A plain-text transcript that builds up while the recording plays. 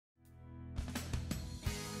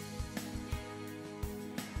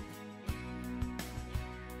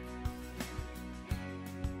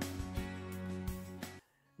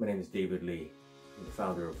My name is David Lee. I'm the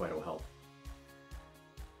founder of Vital Health.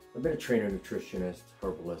 I've been a trainer, nutritionist,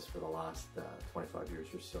 herbalist for the last 25 years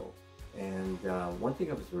or so. And one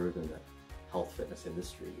thing I've observed in the health fitness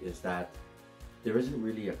industry is that there isn't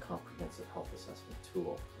really a comprehensive health assessment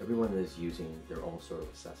tool. Everyone is using their own sort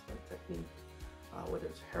of assessment technique, whether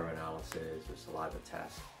it's hair analysis or saliva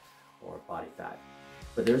test or body fat.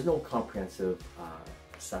 But there's no comprehensive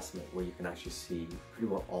assessment where you can actually see pretty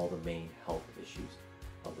well all the main health issues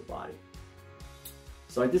of the body.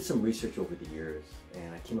 So I did some research over the years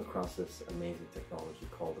and I came across this amazing technology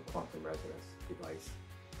called the Quantum Resonance device.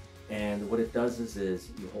 And what it does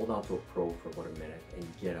is you hold onto a probe for about a minute and you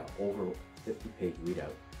get an over 50-page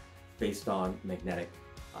readout based on magnetic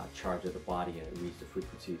charge of the body, and it reads the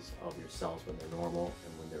frequencies of your cells when they're normal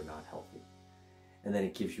and when they're not healthy. And then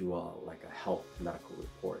it gives you like a health medical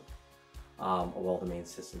report of all the main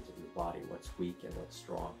systems of your body, what's weak and what's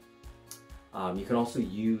strong. You can also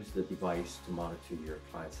use the device to monitor your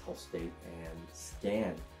client's health state and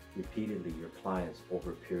scan repeatedly your clients over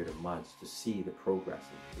a period of months to see the progress,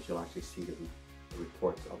 because you'll actually see the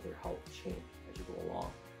reports of their health change as you go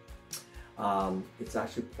along. It's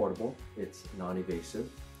actually portable, it's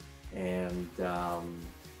non-invasive, and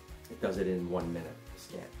it does it in 1 minute to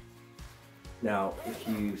scan. Now, if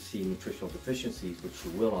you see nutritional deficiencies, which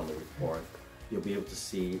you will on the report, you'll be able to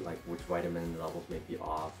see like which vitamin levels may be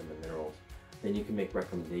off and the minerals. Then you can make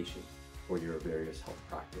recommendations for your various health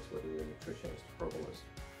practice, whether you're a nutritionist or herbalist,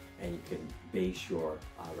 and you can base your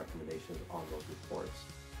recommendations on those reports.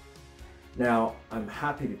 Now, I'm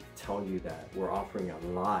happy to tell you that we're offering a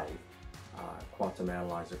live Quantum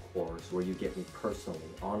Analyzer course where you get me personally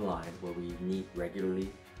online, where we meet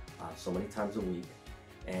regularly so many times a week,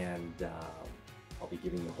 and I'll be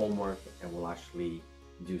giving you homework, and we'll actually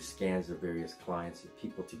do scans of various clients and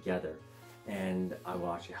people together, and I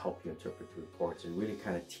will actually help you interpret the reports and really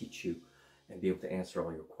kind of teach you and be able to answer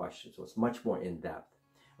all your questions. So it's much more in-depth.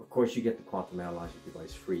 Of course, you get the Quantum Analyzer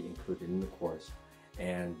device free included in the course,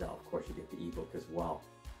 and of course you get the ebook as well,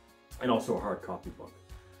 and also a hard copy book.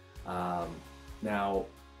 Now,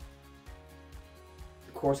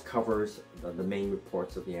 the course covers the main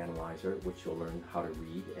reports of the analyzer, which you'll learn how to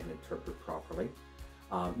read and interpret properly.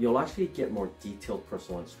 You'll actually get more detailed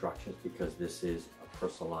personal instructions because this is a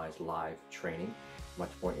personalized live training, much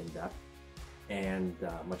more in-depth, and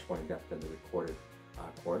much more in-depth than the recorded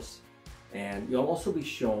course. And you'll also be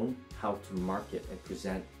shown how to market and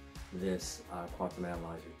present this Quantum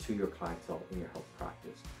Analyzer to your clientele in your health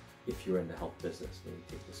practice if you're in the health business when you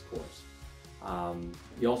take this course.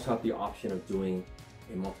 You also have the option of doing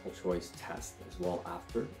a multiple choice test as well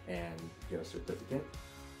after and get a certificate.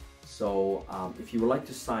 So if you would like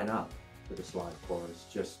to sign up for this live course,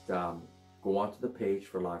 just go onto the page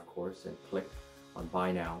for live course and click on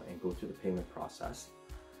buy now and go through the payment process,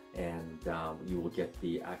 and you will get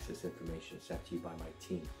the access information sent to you by my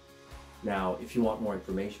team. Now, if you want more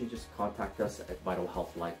information, just contact us at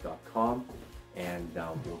vitalhealthlife.com, and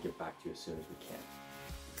we'll get back to you as soon as we can.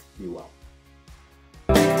 Be well.